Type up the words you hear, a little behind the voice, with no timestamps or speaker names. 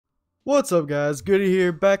What's up guys, Goody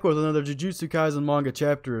here, back with another Jujutsu Kaisen manga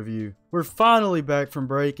chapter review. We're finally back from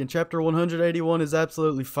break and chapter 181 is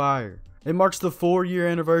absolutely fire. It marks the 4-year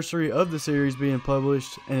anniversary of the series being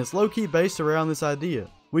published, and it's low-key based around this idea.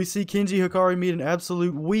 We see Kenji Hakari meet an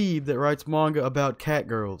absolute weeb that writes manga about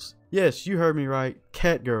catgirls. Yes, you heard me right,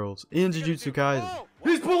 catgirls, in Jujutsu Kaisen.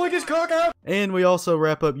 He's pulling his cock out! And we also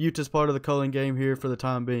wrap up Yuta's part of the culling game here for the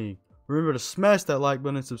time being. Remember to smash that like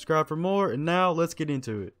button and subscribe for more, and now let's get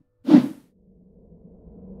into it.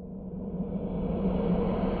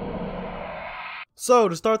 So,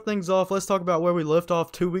 to start things off, let's talk about where we left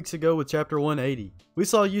off 2 weeks ago with chapter 180. We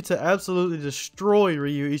saw Yuta absolutely destroy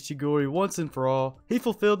Ryu Ishiguro once and for all. He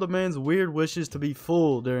fulfilled the man's weird wishes to be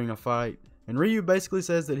full during a fight, and Ryu basically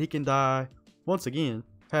says that he can die, once again,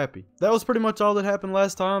 happy. That was pretty much all that happened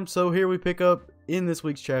last time, so here we pick up in this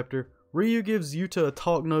week's chapter. Ryu gives Yuta a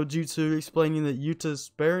talk no jutsu explaining that Yuta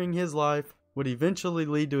sparing his life would eventually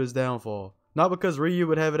lead to his downfall. Not because Ryu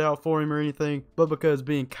would have it out for him or anything, but because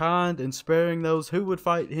being kind and sparing those who would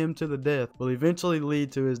fight him to the death will eventually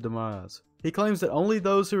lead to his demise. He claims that only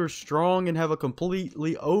those who are strong and have a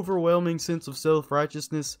completely overwhelming sense of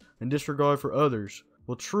self-righteousness and disregard for others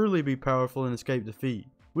will truly be powerful and escape defeat.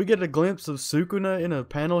 We get a glimpse of Sukuna in a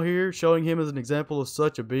panel here, showing him as an example of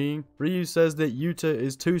such a being. Ryu says that Yuta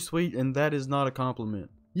is too sweet, and that is not a compliment.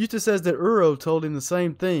 Yuta says that Uro told him the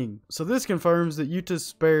same thing, so this confirms that Yuta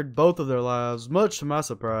spared both of their lives, much to my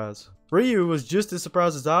surprise. Ryu was just as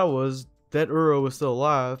surprised as I was that Uro was still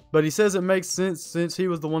alive, but he says it makes sense since he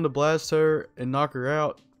was the one to blast her and knock her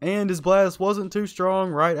out, and his blast wasn't too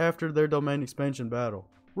strong right after their domain expansion battle.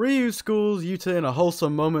 Ryu schools Yuta in a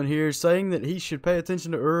wholesome moment here, saying that he should pay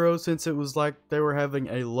attention to Uro since it was like they were having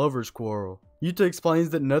a lover's quarrel. Yuta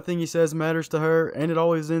explains that nothing he says matters to her, and it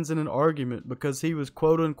always ends in an argument because he was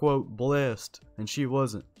quote-unquote blessed, and she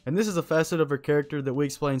wasn't. And this is a facet of her character that we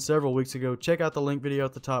explained several weeks ago. Check out the link video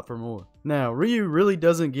at the top for more. Now, Ryu really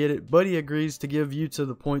doesn't get it, but he agrees to give Yuta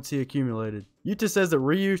the points he accumulated. Yuta says that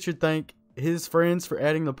Ryu should thank his friends for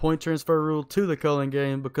adding the point transfer rule to the culling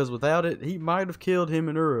game because without it, he might have killed him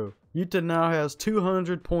and Uro. Yuta now has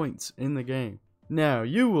 200 points in the game. Now,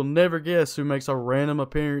 you will never guess who makes a random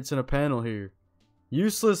appearance in a panel here.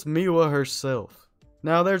 Useless Miwa herself.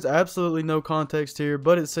 Now, there's absolutely no context here,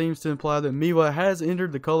 but it seems to imply that Miwa has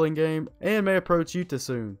entered the culling game and may approach Yuta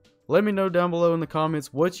soon. Let me know down below in the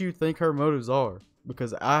comments what you think her motives are,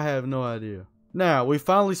 because I have no idea. Now, we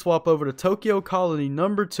finally swap over to Tokyo Colony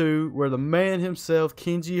number 2, where the man himself,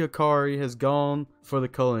 Kenji Hakari, has gone for the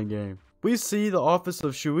culling game. We see the office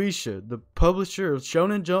of Shueisha, the publisher of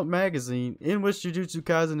Shonen Jump magazine, in which Jujutsu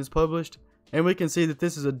Kaisen is published, and we can see that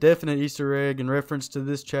this is a definite Easter egg in reference to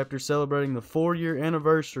this chapter celebrating the 4-year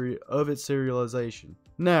anniversary of its serialization.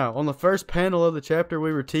 Now, on the first panel of the chapter,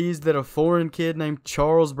 we were teased that a foreign kid named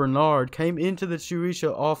Charles Bernard came into the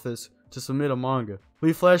Shueisha office to submit a manga.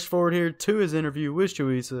 We flash forward here to his interview with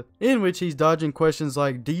Shueisha, in which he's dodging questions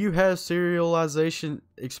like, do you have serialization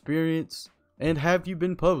experience, and have you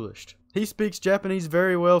been published? He speaks Japanese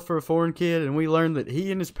very well for a foreign kid, and we learn that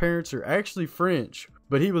he and his parents are actually French,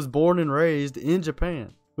 but he was born and raised in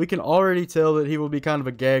Japan. We can already tell that he will be kind of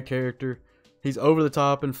a gag character. He's over the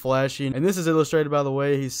top and flashy, and this is illustrated by the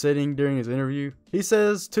way he's sitting during his interview. He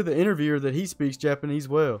says to the interviewer that he speaks Japanese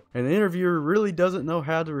well, and the interviewer really doesn't know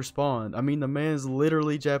how to respond. I mean, the man's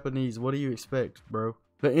literally Japanese. What do you expect, bro?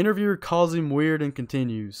 The interviewer calls him weird and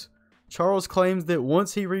continues. Charles claims that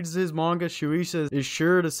once he reads his manga, Shueisha is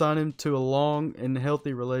sure to sign him to a long and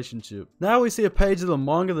healthy relationship. Now we see a page of the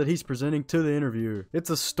manga that he's presenting to the interviewer. It's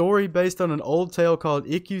a story based on an old tale called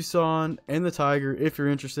Ikkyu-san and the Tiger, if you're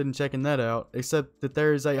interested in checking that out, except that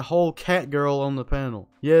there is a whole cat girl on the panel.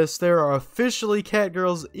 Yes, there are officially cat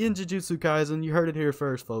girls in Jujutsu Kaisen. You heard it here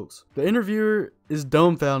first, folks. The interviewer is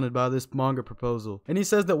dumbfounded by this manga proposal, and he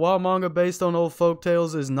says that while manga based on old folk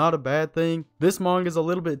tales is not a bad thing, this manga is a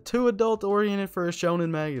little bit too adult oriented for a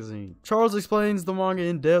shonen magazine. Charles explains the manga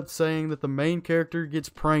in depth, saying that the main character gets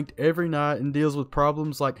pranked every night and deals with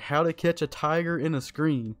problems like how to catch a tiger in a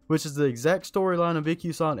screen, which is the exact storyline of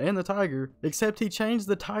Ikkyu-san and the Tiger, except he changed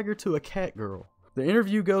the tiger to a cat girl. The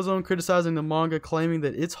interview goes on criticizing the manga, claiming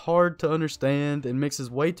that it's hard to understand and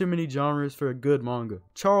mixes way too many genres for a good manga.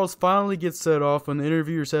 Charles finally gets set off when the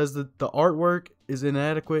interviewer says that the artwork is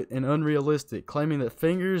inadequate and unrealistic, claiming that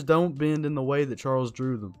fingers don't bend in the way that Charles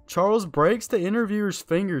drew them. Charles breaks the interviewer's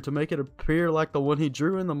finger to make it appear like the one he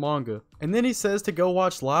drew in the manga, and then he says to go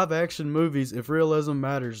watch live action movies if realism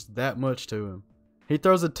matters that much to him. He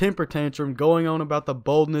throws a temper tantrum going on about the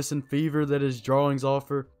boldness and fever that his drawings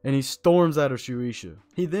offer, and he storms out of Shueisha.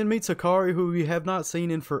 He then meets Hakari, who we have not seen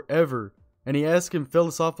in forever, and he asks him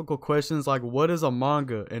philosophical questions like what is a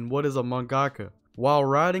manga and what is a mangaka, while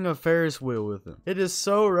riding a Ferris wheel with him. It is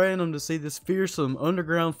so random to see this fearsome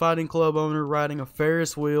underground fighting club owner riding a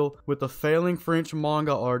Ferris wheel with a failing French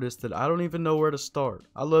manga artist that I don't even know where to start.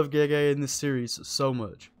 I love Gege in this series so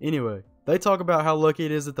much. Anyway, they talk about how lucky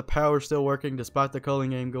it is that the power's still working despite the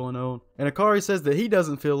culling game going on, and Hakari says that he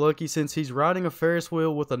doesn't feel lucky since he's riding a Ferris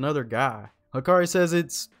wheel with another guy. Hakari says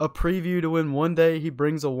it's a preview to when one day he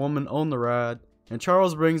brings a woman on the ride, and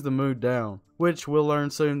Charles brings the mood down, which we'll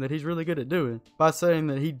learn soon that he's really good at doing, by saying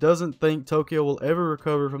that he doesn't think Tokyo will ever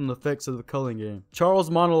recover from the effects of the culling game.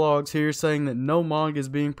 Charles monologues here saying that no manga is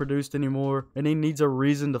being produced anymore, and he needs a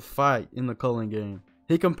reason to fight in the culling game.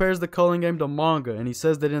 He compares the culling game to manga, and he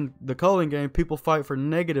says that in the culling game people fight for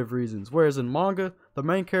negative reasons, whereas in manga, the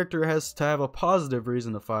main character has to have a positive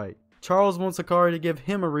reason to fight. Charles wants Hakari to give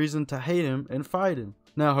him a reason to hate him and fight him.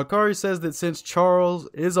 Now, Hakari says that since Charles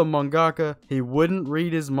is a mangaka, he wouldn't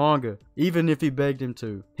read his manga, even if he begged him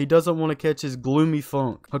to. He doesn't want to catch his gloomy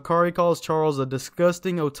funk. Hakari calls Charles a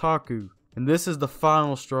disgusting otaku, and this is the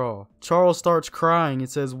final straw. Charles starts crying and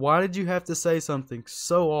says, "Why did you have to say something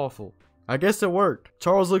so awful?" I guess it worked.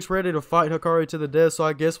 Charles looks ready to fight Hakari to the death, so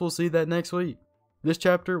I guess we'll see that next week. This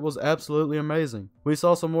chapter was absolutely amazing. We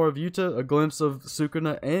saw some more of Yuta, a glimpse of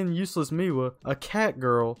Sukuna and useless Miwa, a cat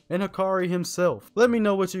girl, and Hakari himself. Let me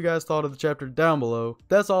know what you guys thought of the chapter down below.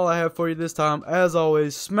 That's all I have for you this time. As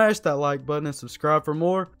always, smash that like button and subscribe for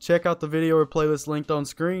more. Check out the video or playlist linked on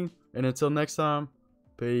screen. And until next time,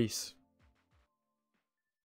 peace.